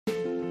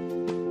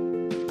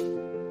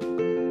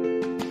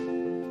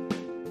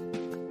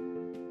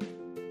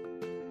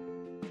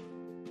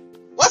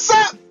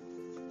up?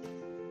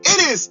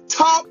 It is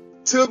Talk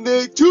to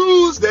Me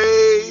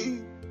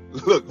Tuesday.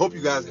 Look, hope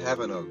you guys are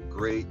having a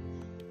great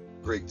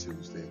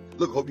Tuesday.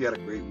 Look, hope you had a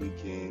great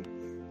weekend,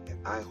 and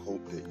I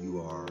hope that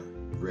you are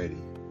ready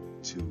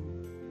to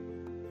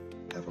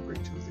have a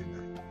great Tuesday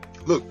night.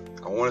 Look,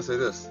 I want to say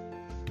this.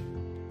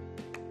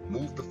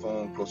 Move the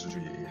phone closer to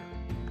your ear.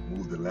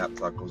 Move the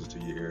laptop closer to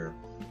your ear.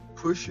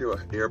 Push your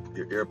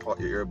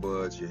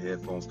earbuds, your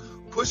headphones.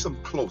 Push them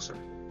closer.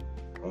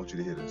 I want you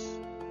to hear this.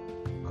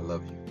 I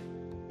love you.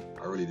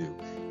 I really do.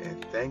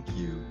 And thank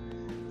you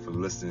for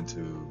listening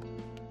to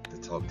the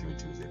Talk to Me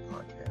Tuesday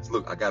podcast.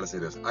 Look, I got to say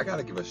this. I got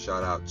to give a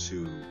shout out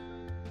to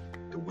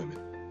the women.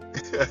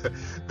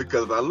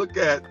 Because if I look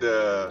at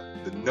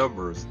the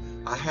numbers,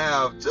 I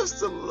have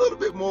just a little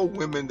bit more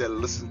women that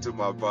listen to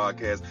my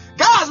podcast.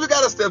 Guys, we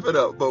got to step it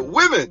up. But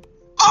women,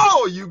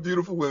 oh, you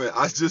beautiful women,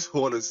 I just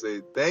want to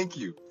say thank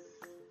you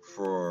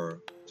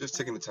for just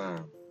taking the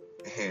time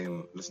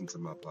and listen to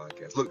my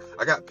podcast. Look,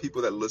 I got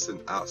people that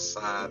listen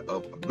outside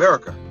of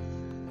America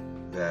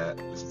that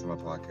listen to my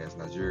podcast.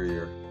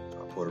 Nigeria,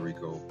 Puerto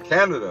Rico,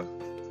 Canada.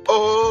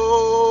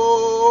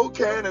 Oh,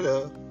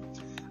 Canada.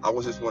 I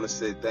just want to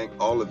say thank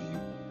all of you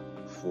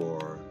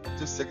for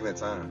just taking the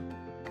time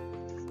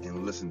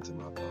and listening to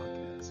my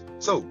podcast.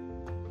 So,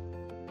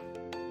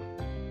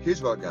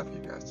 here's what I got for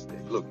you guys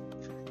today. Look,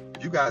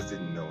 if you guys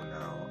didn't know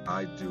now,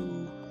 I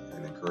do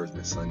an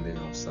encouragement Sunday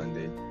on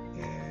Sunday,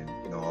 and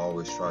I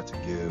always try to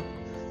give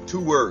 2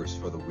 words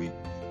for the week,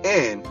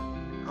 and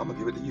I'm gonna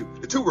give it to you.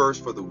 The 2 words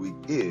for the week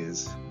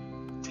is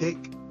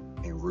take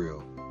and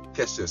real.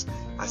 Catch this.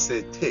 I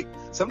said take.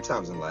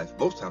 Sometimes in life,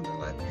 most times in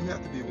life, you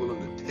have to be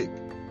willing to take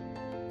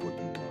what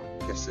you want.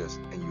 Catch this.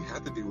 And you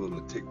have to be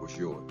willing to take what's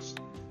yours.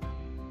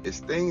 It's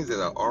things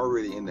that are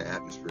already in the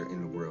atmosphere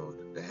in the world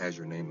that has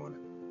your name on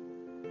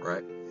it,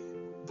 right?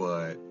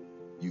 But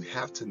you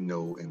have to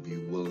know and be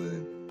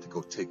willing to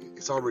go take it.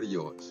 It's already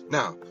yours.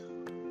 Now,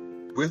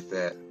 with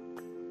that,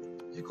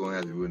 you're going to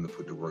have to be willing to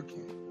put the work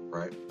in,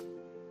 right?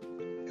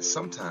 And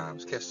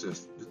sometimes, catch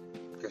this,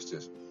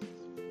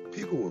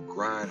 people will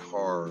grind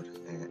hard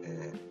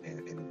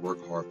and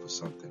work hard for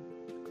something.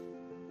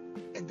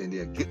 And then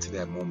they'll get to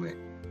that moment,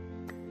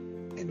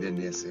 and then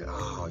they'll say,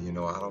 I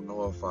don't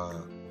know if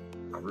I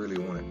really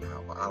want it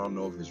now. I don't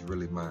know if it's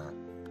really mine.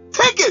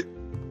 Take it!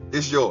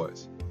 It's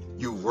yours.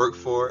 You worked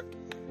for it.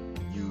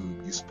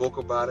 You spoke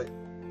about it.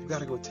 You got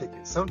to go take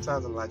it.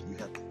 Sometimes in life, you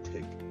have to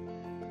take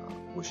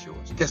what's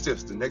yours. Guess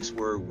this. The next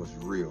word was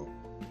real.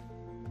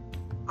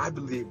 I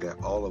believe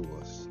that all of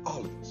us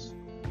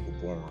were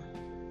born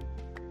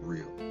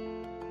real.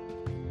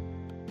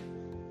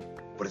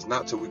 But it's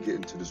not till we get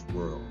into this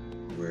world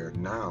where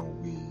now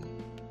we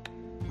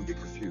get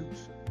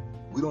confused.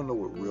 We don't know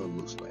what real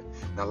looks like.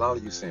 Now, a lot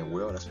of you saying,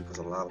 well, that's because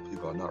a lot of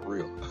people are not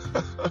real.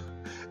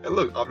 And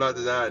look, I'm not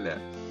denying that.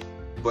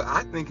 But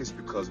I think it's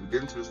because we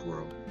get into this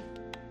world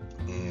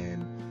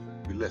and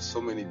we let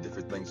so many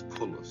different things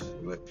pull us.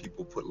 We let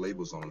people put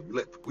labels on us.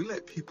 We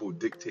let people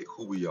dictate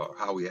who we are,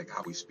 how we act,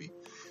 how we speak.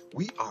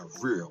 We are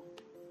real.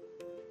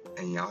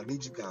 And I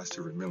need you guys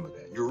to remember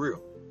that. You're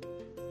real.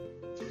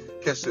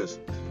 Catch this.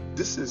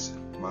 This is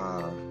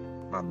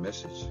my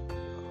message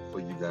for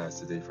you guys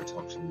today for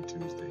Talk to Me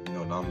Tuesday.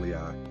 Normally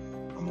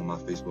I'm on my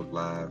Facebook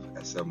Live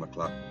at 7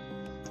 o'clock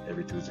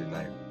every Tuesday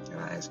night, and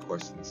I ask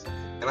questions.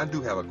 And I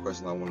do have a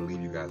question I want to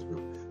leave you guys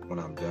with when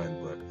I'm done,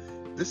 but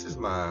this is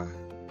my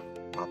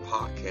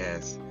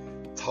podcast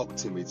Talk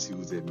to Me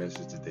Tuesday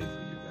message today for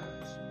you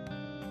guys.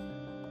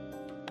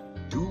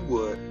 Do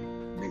what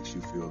makes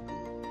you feel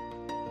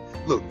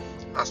good. Look,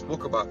 I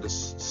spoke about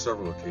this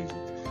several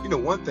occasions.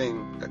 One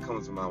thing that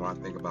comes to mind when I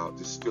think about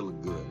just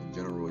feeling good in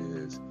general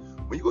is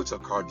when you go to a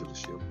car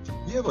dealership,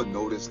 you ever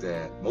notice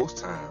that most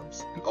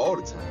times, and all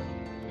the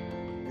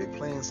time, they're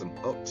playing some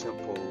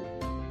up-tempo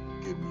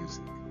good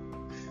music.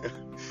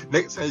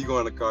 Next time you go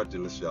in a car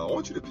dealership, I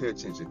want you to pay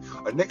attention.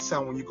 Or next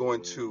time when you go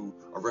into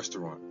a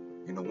restaurant,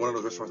 one of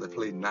those restaurants that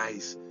play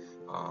nice,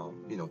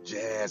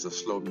 jazz or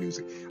slow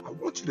music, I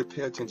want you to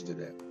pay attention to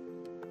that.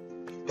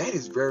 That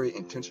is very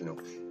intentional.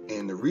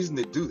 And the reason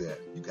they do that,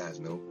 you guys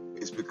know,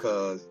 is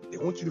because they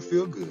want you to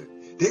feel good.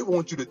 They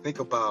want you to think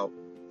about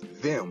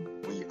them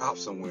when you're out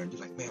somewhere and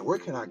you're like, man, where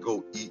can I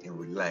go eat and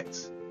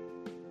relax?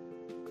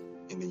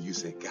 And then you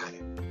say, got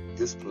it.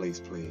 This place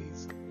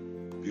plays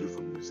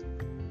beautiful music.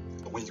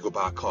 Or when you go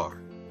buy a car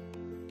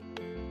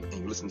and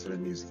you listen to the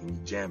music and you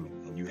jam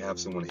it and you have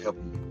someone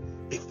helping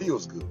you, it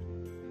feels good.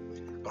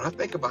 When I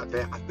think about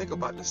that, I think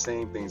about the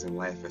same things in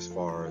life as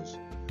far as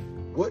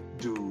what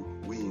do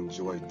we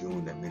enjoy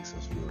doing that makes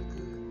us feel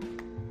good?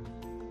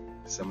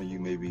 Some of you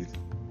maybe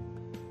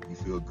you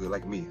feel good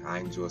like me. I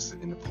enjoy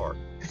sitting in the park.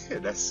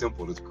 That's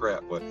simple as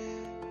crap, but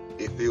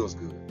it feels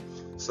good.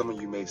 Some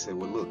of you may say,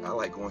 well, look, I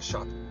like going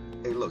shopping.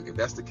 Hey, look, if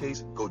that's the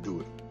case, go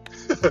do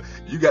it.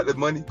 You got the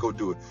money, go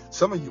do it.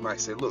 Some of you might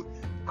say, look,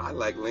 I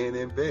like laying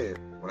in bed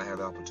when I have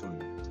the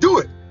opportunity. Do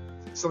it.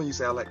 Some of you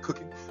say, I like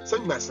cooking. Some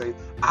of you might say,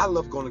 I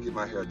love going to get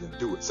my hair done.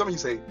 Do it. Some of you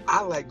say,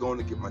 I like going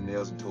to get my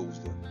nails and toes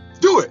done.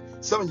 Do it.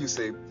 Some of you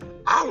say,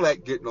 I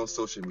like getting on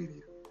social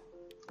media.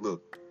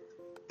 Look,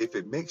 If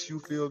it makes you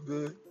feel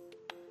good,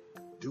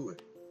 do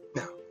it.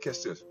 Now,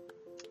 catch this.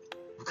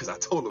 Because I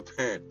told a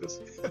parent this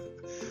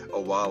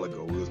a while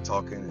ago. We was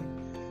talking,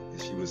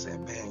 and she was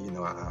saying, "Man, you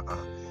know, I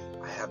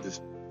have this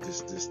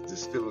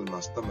feeling in my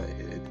stomach.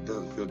 It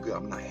doesn't feel good.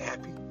 I'm not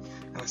happy."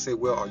 And I said,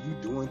 "Well, are you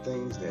doing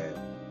things that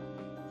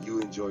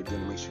you enjoy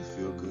doing that makes you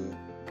feel good?"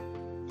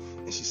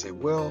 And she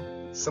said, "Well,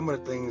 some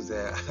of the things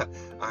that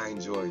I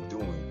enjoy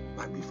doing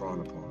might be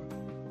frowned upon."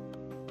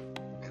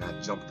 And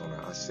I jumped on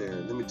her. I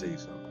said, "Let me tell you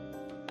something.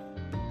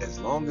 As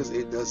long as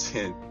it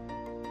doesn't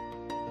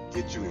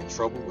get you in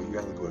trouble where you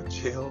have to go to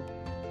jail,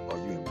 or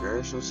you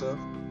embarrass yourself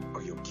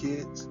or your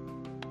kids,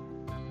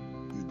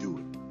 you do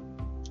it.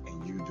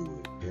 And you do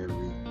it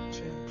every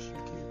chance you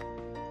get."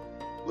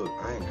 Look,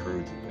 I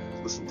encourage you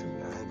guys. Listen to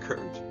me. I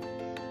encourage you.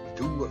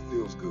 Do what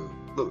feels good.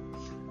 Look,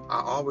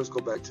 I always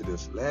go back to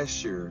this.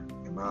 Last year,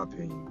 in my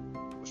opinion,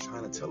 was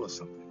trying to tell us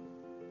something.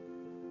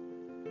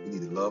 We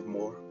need to love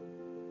more.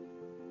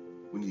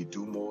 We need to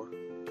do more.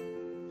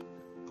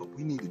 But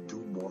we need to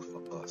do more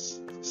for us,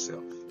 for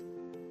self.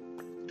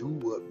 Do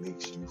what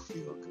makes you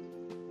feel good.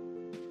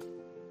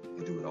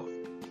 And do it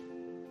often.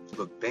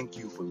 Look, thank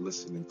you for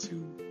listening to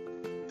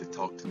the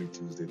Talk to Me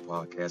Tuesday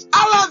podcast.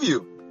 I love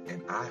you!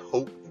 And I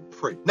hope and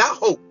pray. Not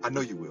hope. I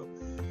know you will.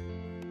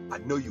 I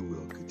know you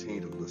will continue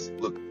to listen.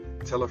 Look,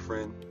 tell a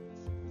friend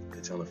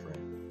and tell a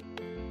friend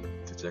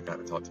to check out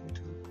the Talk to Me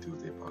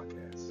Tuesday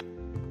podcast.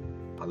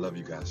 I love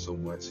you guys so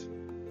much.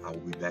 I will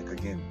be back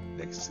again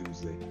next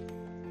Tuesday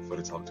for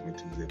the Talk to Me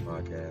Tuesday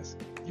podcast.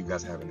 You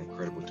guys have an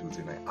incredible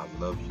Tuesday night. I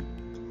love you.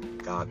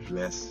 God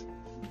bless.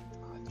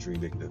 Dream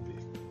big, live big.